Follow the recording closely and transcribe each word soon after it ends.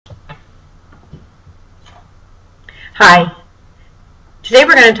Hi, today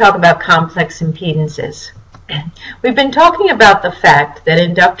we're going to talk about complex impedances. We've been talking about the fact that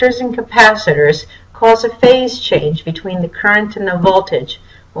inductors and capacitors cause a phase change between the current and the voltage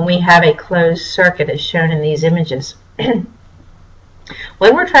when we have a closed circuit as shown in these images. When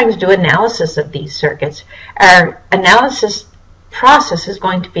we're trying to do analysis of these circuits, our analysis process is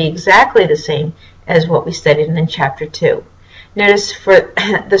going to be exactly the same as what we studied in Chapter 2. Notice for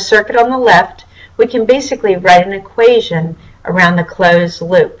the circuit on the left, we can basically write an equation around the closed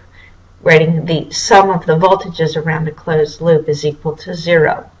loop, writing the sum of the voltages around a closed loop is equal to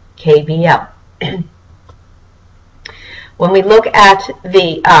 0, KVL. When we look at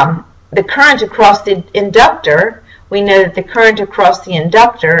the current across the inductor, we know that the current across the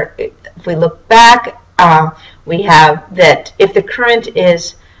inductor, if we look back, we have that if the current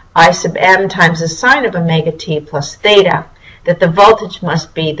is I sub m times the sine of omega t plus theta, that the voltage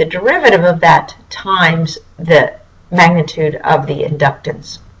must be the derivative of that times the magnitude of the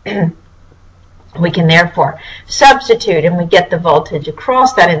inductance. We can therefore substitute and we get the voltage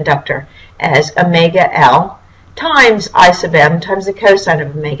across that inductor as omega L times I sub m times the cosine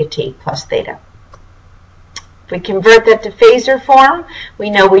of omega t plus theta. If we convert that to phasor form,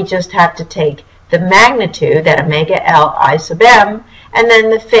 we know we just have to take the magnitude, that omega L I sub m, and then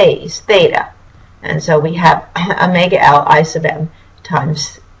the phase, theta. And so we have omega L I sub m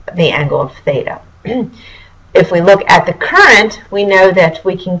times the angle of theta. If we look at the current, we know that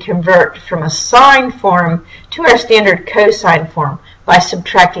we can convert from a sine form to our standard cosine form by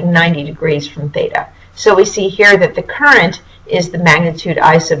subtracting 90 degrees from theta. So we see here that the current is the magnitude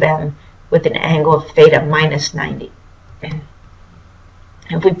I sub m with an angle of theta minus 90.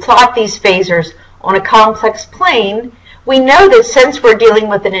 If we plot these phasors on a complex plane, we know that since we're dealing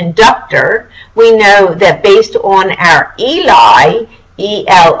with an inductor, we know that based on our Eli,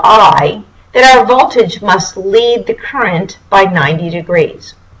 that our voltage must lead the current by 90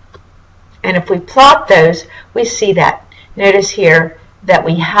 degrees. And if we plot those, we see that. Notice here that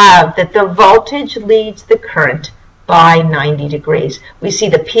we have that the voltage leads the current by 90 degrees. We see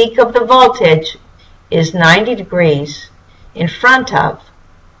the peak of the voltage is 90 degrees in front of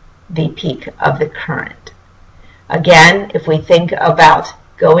the peak of the current. Again, if we think about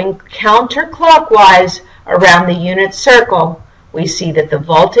going counterclockwise around the unit circle, we see that the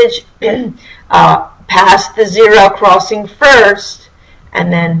voltage past the zero crossing first,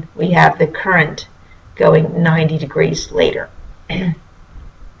 and then we have the current going 90 degrees later.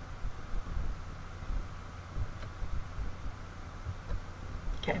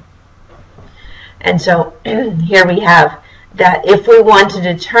 Okay. And so here we have that if we want to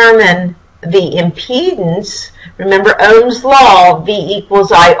determine the impedance, remember Ohm's law, V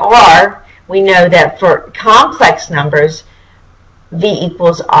equals IR, we know that for complex numbers, V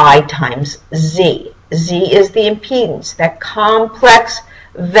equals I times Z. Z is the impedance, that complex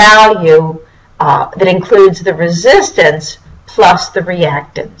value that includes the resistance plus the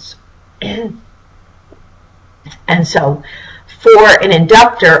reactance. And so for an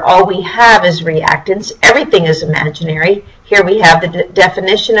inductor, all we have is reactance. Everything is imaginary. Here we have the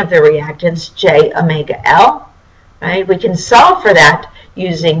definition of the reactance, J omega L. Right? We can solve for that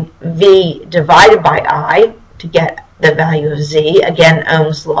using V divided by I to get the value of Z, again,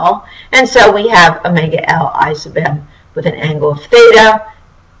 Ohm's law. And so we have omega L I sub m with an angle of theta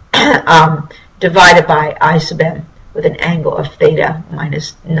divided by I sub m with an angle of theta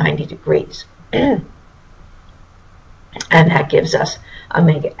minus 90 degrees. And that gives us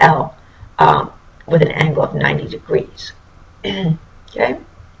omega L with an angle of 90 degrees. Okay.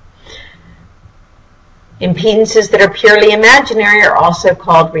 Impedances that are purely imaginary are also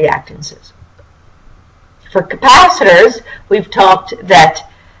called reactances. For capacitors, we've talked that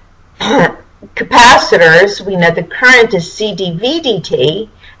capacitors, we know the current is C dV dt,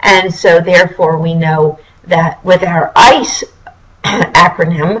 and so therefore we know that with our ICE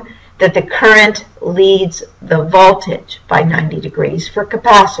acronym, that the current leads the voltage by 90 degrees for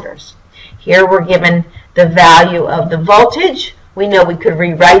capacitors. Here we're given the value of the voltage. We know we could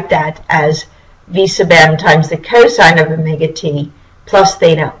rewrite that as V sub m times the cosine of omega t plus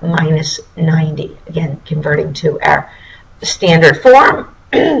theta minus 90. Again, converting to our standard form.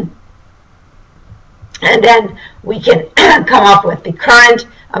 And then we can come up with the current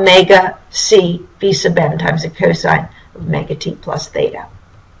omega c V sub m times the cosine of omega t plus theta.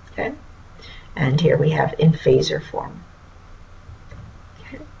 Okay? And here we have in phasor form.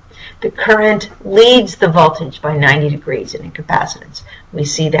 Okay? The current leads the voltage by 90 degrees in a capacitance. We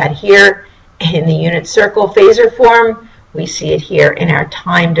see that here in the unit circle phasor form. We see it here in our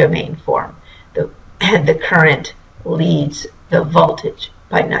time domain form. The current leads the voltage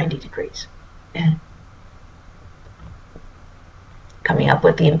by 90 degrees. coming up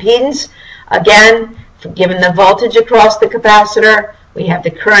with the impedance. Again, given the voltage across the capacitor, we have the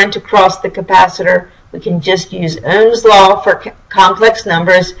current across the capacitor. We can just use Ohm's law for complex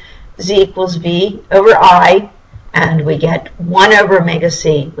numbers. Z equals V over I, and we get 1 over omega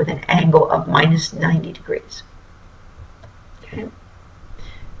C with an angle of minus 90 degrees. Okay.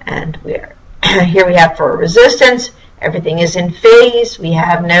 And here we have for resistance, everything is in phase. We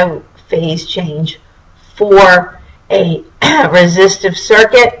have no phase change for a resistive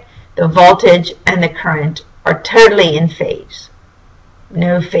circuit. The voltage and the current are totally in phase.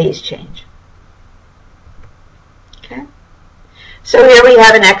 No phase change. Okay. So here we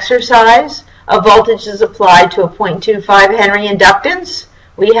have an exercise. A voltage is applied to a 0.25 Henry inductance.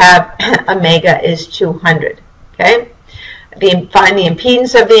 We have omega is 200. Okay. Find the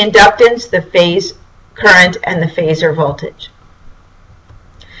impedance of the inductance, the phase current, and the phasor voltage.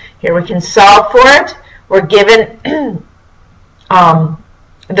 Here we can solve for it. We're given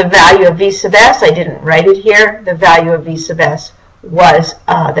the value of V sub s. I didn't write it here. The value of V sub s was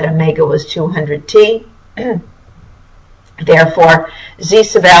that omega was 200t. Therefore, Z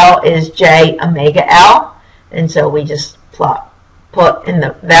sub L is J omega L. And so we just put in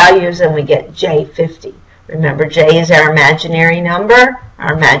the values and we get J50. Remember, J is our imaginary number,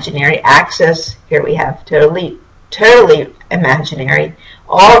 our imaginary axis. Here we have totally imaginary.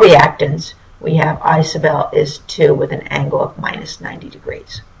 All reactants, we have I sub L is 2 with an angle of minus 90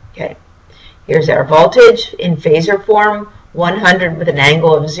 degrees. Okay. Here's our voltage in phasor form, 100 with an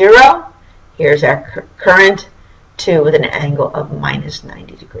angle of 0. Here's our current, 2 with an angle of minus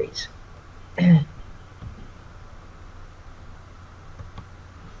 90 degrees.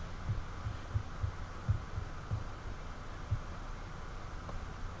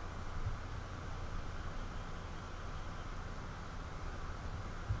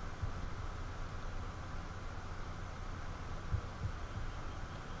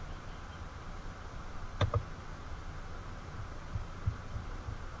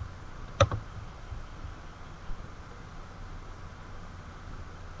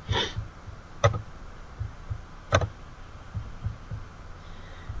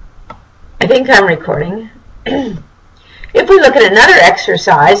 I think I'm recording. If we look at another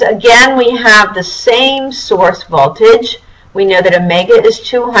exercise, again we have the same source voltage. We know that omega is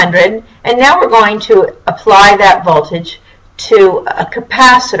 200, and now we're going to apply that voltage to a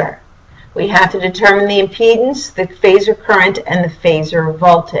capacitor. We have to determine the impedance, the phasor current, and the phasor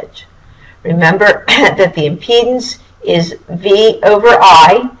voltage. Remember that the impedance is V over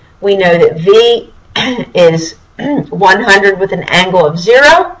I. We know that V is 100 with an angle of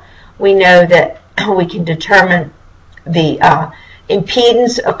 0. We know that we can determine the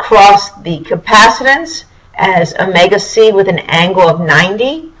impedance across the capacitance as omega C with an angle of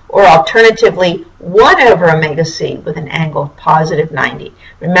 90, or alternatively 1 over omega C with an angle of positive 90.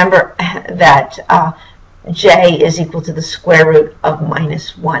 Remember that J is equal to the square root of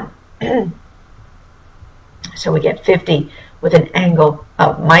minus 1. So we get 50 with an angle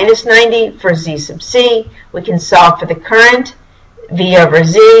of minus 90 for Z sub C. We can solve for the current, V over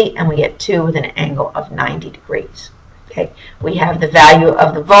Z, and we get 2 with an angle of 90 degrees. Okay. We have the value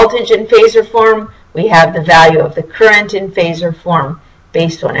of the voltage in phasor form. We have the value of the current in phasor form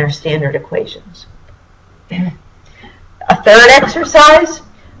based on our standard equations. A third exercise.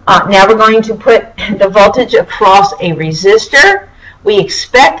 Now we're going to put the voltage across a resistor. We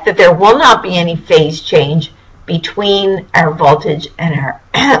expect that there will not be any phase change between our voltage and our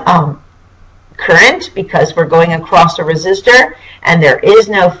current because we're going across a resistor and there is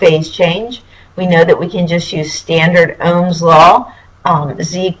no phase change. We know that we can just use standard Ohm's law.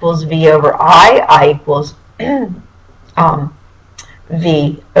 Z equals V over I equals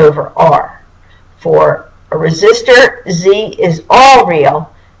V over R. For a resistor, Z is all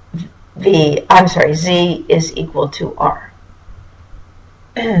real. Z is equal to R.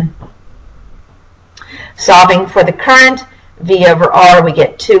 Solving for the current, V over R, we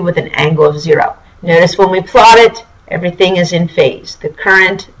get 2 with an angle of 0. Notice when we plot it, everything is in phase. The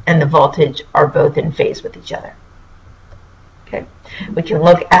current and the voltage are both in phase with each other. Okay. We can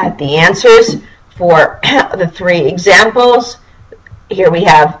look at the answers for the 3 examples. Here we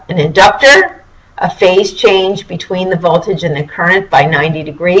have an inductor, a phase change between the voltage and the current by 90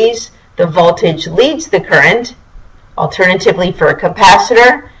 degrees. The voltage leads the current. Alternatively, for a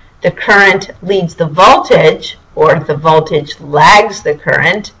capacitor, the current leads the voltage, or the voltage lags the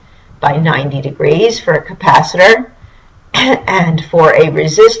current by 90 degrees for a capacitor. And for a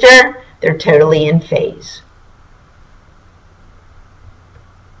resistor, they're totally in phase.